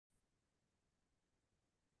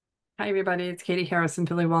Hi, everybody. It's Katie Harrison,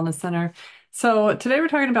 Philly Wellness Center. So today we're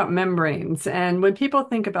talking about membranes. And when people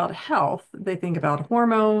think about health, they think about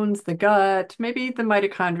hormones, the gut, maybe the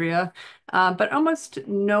mitochondria, but almost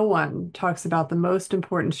no one talks about the most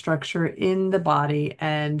important structure in the body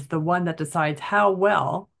and the one that decides how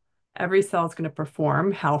well every cell is going to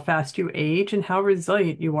perform, how fast you age, and how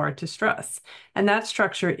resilient you are to stress. And that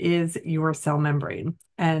structure is your cell membrane.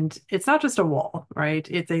 And it's not just a wall, right?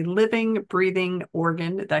 It's a living, breathing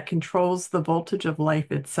organ that controls the voltage of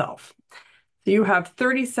life itself. So you have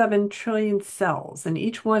 37 trillion cells, and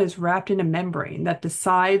each one is wrapped in a membrane that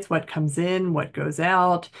decides what comes in, what goes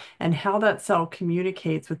out, and how that cell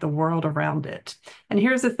communicates with the world around it. And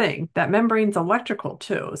here's the thing, that membrane's electrical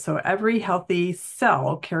too. So every healthy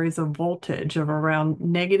cell carries a voltage of around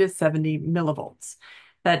negative 70 millivolts.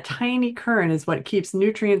 That tiny current is what keeps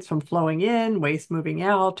nutrients from flowing in, waste moving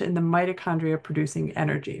out, and the mitochondria producing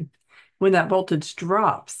energy. When that voltage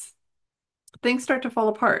drops, things start to fall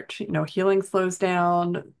apart. Healing slows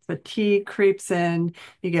down, fatigue creeps in,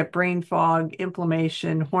 you get brain fog,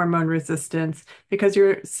 inflammation, hormone resistance, because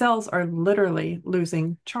your cells are literally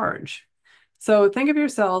losing charge. So think of your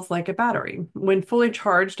cells like a battery. When fully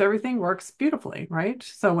charged, everything works beautifully, right?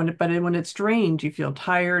 When it's drained, you feel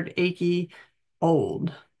tired, achy,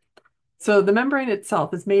 old. So the membrane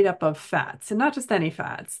itself is made up of fats, and not just any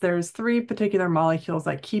fats. There's three particular molecules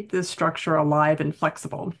that keep this structure alive and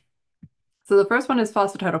flexible. So the first one is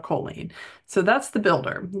phosphatidylcholine. So that's the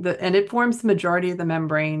builder, and it forms the majority of the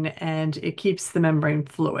membrane and it keeps the membrane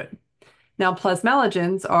fluid. Now,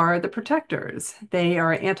 plasmalogens are the protectors. They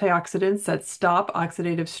are antioxidants that stop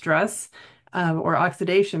oxidative stress or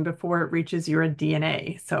oxidation before it reaches your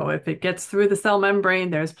DNA. So if it gets through the cell membrane,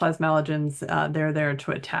 there's plasmalogens. They're there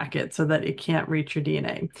to attack it so that it can't reach your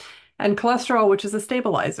DNA. And cholesterol, which is a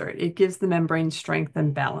stabilizer, it gives the membrane strength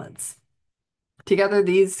and balance. Together,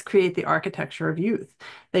 these create the architecture of youth.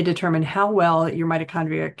 They determine how well your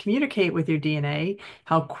mitochondria communicate with your DNA,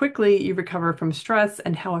 how quickly you recover from stress,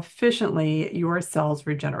 and how efficiently your cells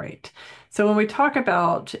regenerate. So when we talk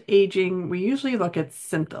about aging, we usually look at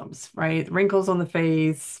symptoms, right? Wrinkles on the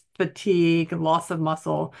face, fatigue, loss of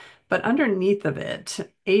muscle. But underneath of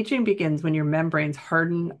it, aging begins when your membranes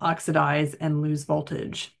harden, oxidize, and lose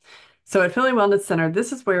voltage. So at Philly Wellness Center,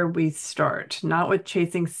 this is where we start, not with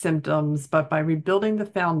chasing symptoms, but by rebuilding the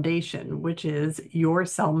foundation, which is your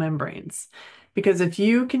cell membranes. Because if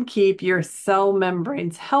you can keep your cell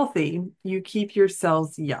membranes healthy, you keep your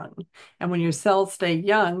cells young. And when your cells stay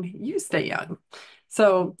young, you stay young.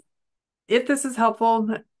 So if this is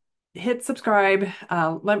helpful, hit subscribe,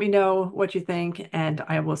 let me know what you think, and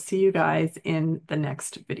I will see you guys in the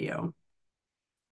next video.